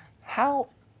Ken, how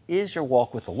is your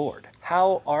walk with the Lord?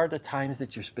 How are the times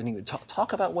that you're spending?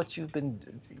 Talk about what you've been,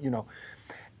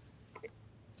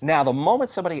 Now, the moment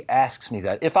somebody asks me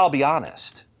that, if I'll be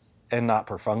honest and not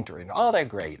perfunctory, oh, they're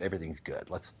great, everything's good,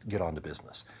 let's get on to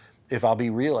business. If I'll be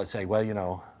real, I'd say,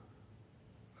 well,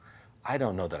 I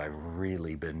don't know that I've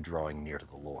really been drawing near to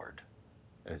the Lord.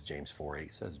 As James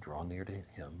 4:8 says, draw near to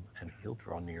him and he'll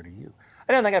draw near to you.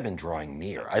 I don't think I've been drawing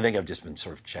near. I think I've just been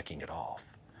sort of checking it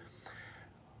off.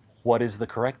 What is the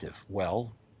corrective?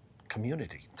 Well,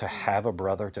 community. To have a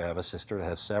brother, to have a sister, to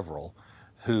have several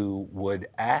who would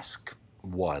ask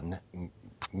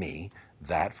me,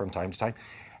 that from time to time.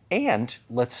 And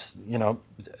let's,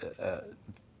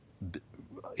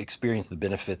 experience the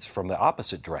benefits from the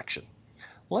opposite direction.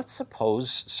 Let's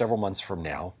suppose several months from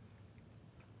now,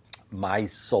 my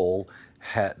soul,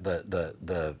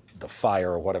 the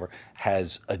fire or whatever,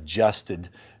 has adjusted,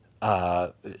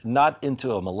 not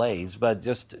into a malaise, but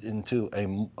just into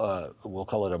we'll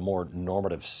call it a more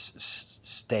normative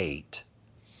state.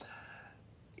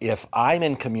 If I'm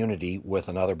in community with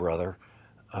another brother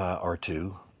or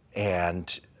two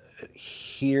and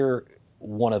hear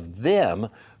one of them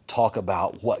talk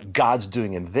about what God's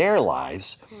doing in their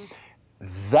lives,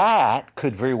 that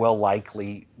could very well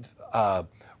likely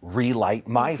relight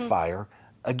my fire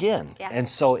again. Yeah. And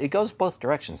so it goes both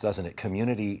directions, doesn't it?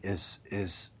 Community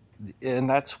is, and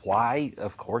that's why,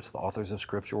 of course, the authors of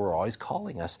Scripture were always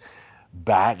calling us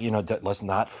back, let's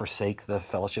not forsake the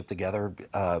fellowship together,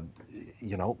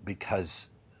 because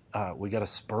we got to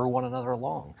spur one another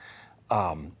along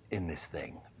in this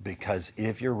thing. Because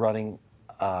if you're running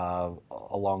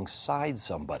alongside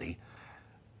somebody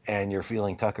and you're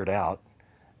feeling tuckered out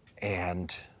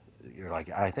and you're like,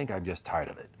 I think I'm just tired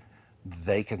of it,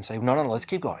 they can say, no, let's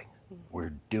keep going.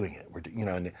 We're doing it.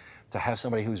 And to have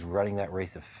somebody who's running that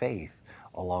race of faith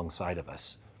alongside of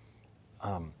us.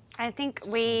 I think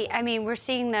we're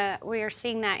seeing that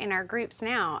in our groups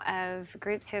now, of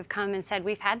groups who have come and said,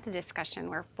 we've had the discussion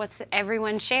where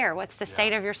everyone share, what's the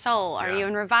state of your soul? Are you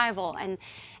in revival?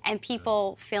 And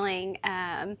people feeling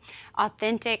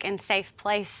authentic and safe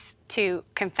place to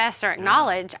confess or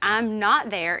acknowledge, I'm not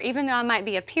there, even though I might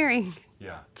be appearing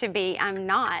to be, I'm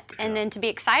not. And then to be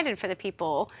excited for the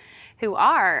people who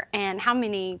are, and how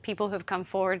many people who have come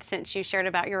forward since you shared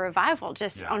about your revival,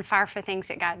 just on fire for things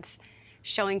that God's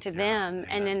showing to them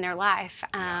and in their life.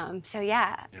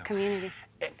 Community.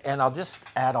 And I'll just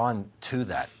add on to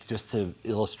that, just to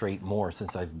illustrate more,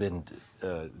 since I've been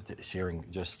sharing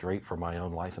just straight from my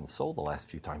own life and soul the last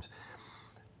few times.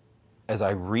 As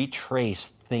I retrace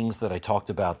things that I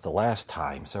talked about the last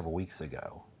time, several weeks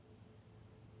ago,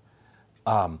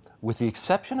 with the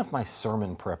exception of my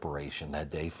sermon preparation that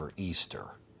day for Easter,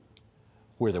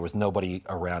 where there was nobody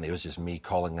around, it was just me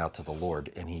calling out to the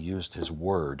Lord, and he used his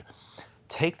word.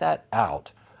 Take that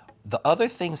out. The other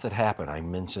things that happened, I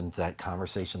mentioned that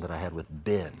conversation that I had with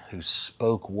Ben, who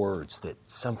spoke words that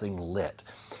something lit.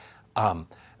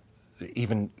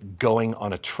 Even going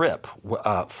on a trip,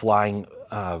 flying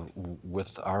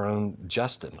with our own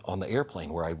Justin on the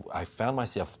airplane, where I found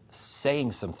myself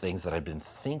saying some things that I'd been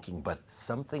thinking, but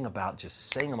something about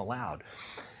just saying them aloud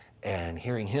and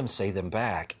hearing him say them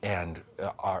back. And,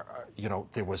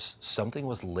 there was something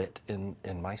was lit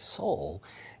in my soul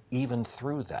even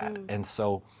through that. And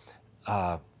so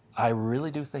I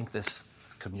really do think this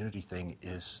community thing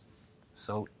is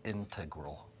so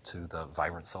integral to the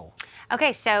vibrant soul.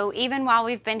 Okay, so even while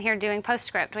we've been here doing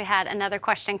postscript, we had another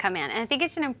question come in, and I think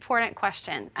it's an important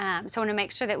question, so I want to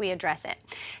make sure that we address it.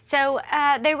 So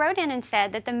they wrote in and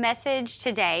said that the message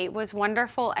today was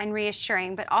wonderful and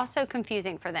reassuring, but also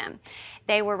confusing for them.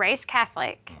 They were raised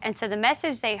Catholic, and so the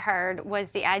message they heard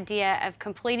was the idea of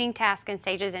completing tasks and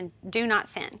stages and do not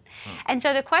sin. And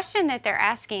so the question that they're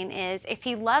asking is, if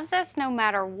he loves us no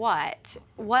matter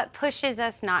what pushes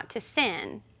us not to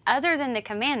sin? Other than the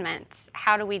commandments,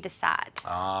 how do we decide?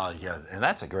 Yeah, and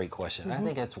that's a great question. I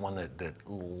think that's one that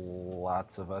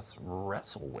lots of us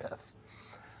wrestle with.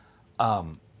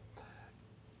 I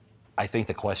think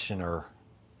the questioner,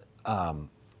 I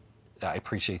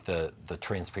appreciate the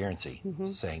transparency,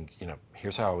 saying,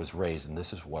 here's how I was raised and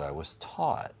this is what I was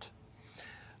taught.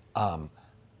 The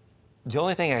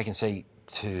only thing I can say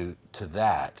to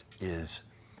that is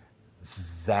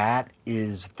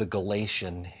the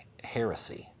Galatian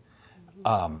heresy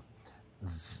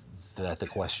that the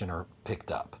questioner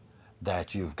picked up.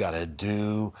 that you've got to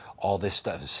do all this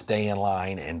stuff, stay in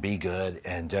line and be good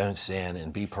and don't sin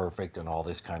and be perfect and all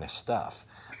this kind of stuff.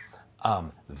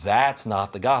 That's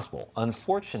not the gospel.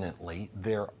 Unfortunately,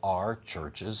 there are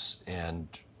churches and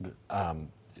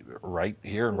right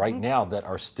here and right now that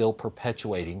are still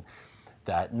perpetuating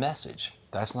that message.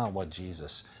 That's not what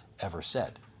Jesus ever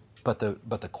said. But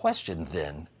the question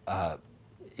then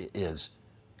is,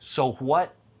 so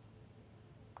what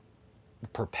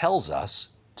propels us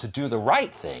to do the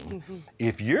right thing?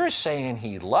 If you're saying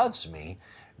he loves me,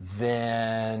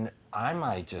 then I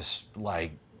might just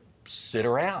like sit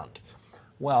around.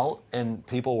 Well, and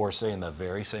people were saying the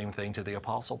very same thing to the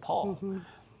Apostle Paul.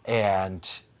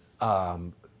 And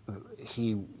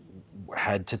he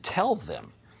had to tell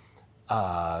them,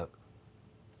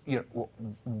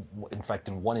 in fact,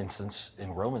 in one instance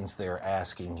in Romans, they're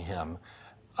asking him,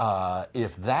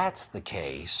 if that's the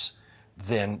case,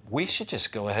 then we should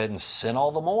just go ahead and sin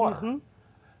all the more,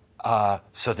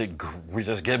 so that we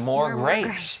just get more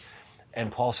grace.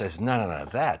 And Paul says, no,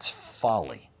 that's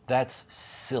folly. That's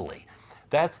silly.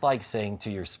 That's like saying to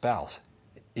your spouse,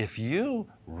 if you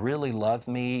really love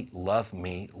me,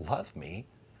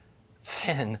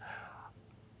 then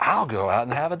I'll go out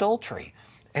and have adultery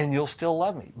and you'll still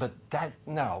love me. But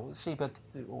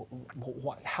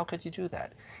how could you do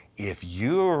that? If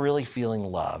you're really feeling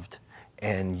loved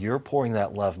and you're pouring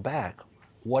that love back,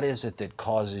 what is it that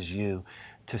causes you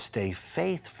to stay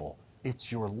faithful?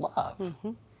 It's your love.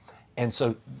 And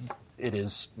so it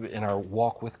is in our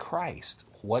walk with Christ.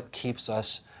 What keeps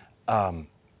us in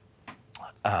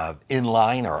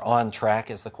line or on track,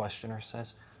 as the questioner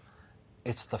says?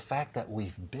 It's the fact that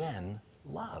we've been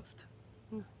loved,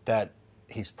 that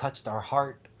he's touched our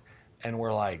heart and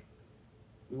we're like,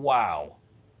 wow,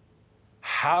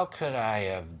 how could I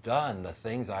have done the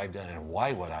things I've done and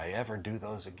why would I ever do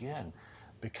those again?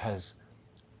 Because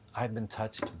I've been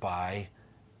touched by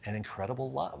an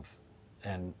incredible love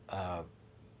and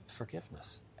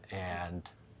forgiveness. And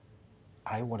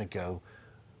I want to go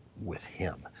with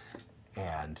him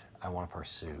and I want to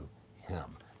pursue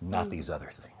him, not these other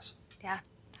things. Yeah,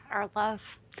 our love,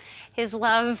 his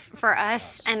love for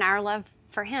us and our love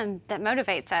for him that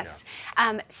motivates us.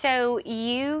 Yeah. So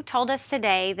you told us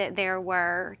today that there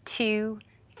were 2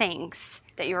 things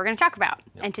that you were going to talk about.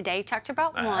 Yep. And today you talked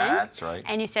about one. That's right.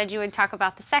 And you said you would talk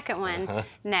about the second one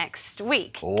next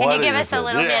week. Can you give us a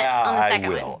little bit on the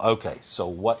second one? I will. Okay, so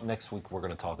what next week we're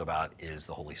going to talk about is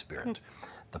the Holy Spirit.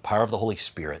 The power of the Holy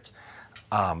Spirit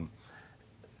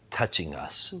touching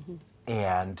us.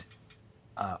 And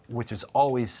which is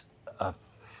always a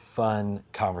fun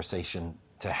conversation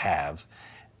to have.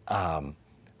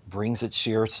 Brings its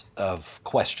shares of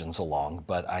questions along,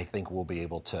 but I think we'll be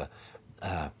able to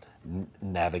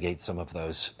navigate some of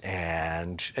those.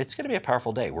 And it's going to be a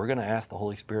powerful day. We're going to ask the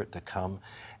Holy Spirit to come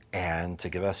and to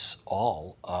give us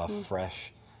all a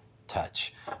fresh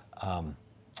touch.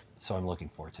 So I'm looking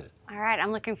forward to it. All right,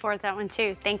 I'm looking forward to that one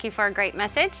too. Thank you for a great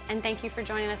message, and thank you for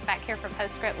joining us back here for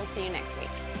Postscript. We'll see you next week.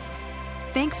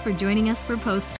 Thanks for joining us for Postscript.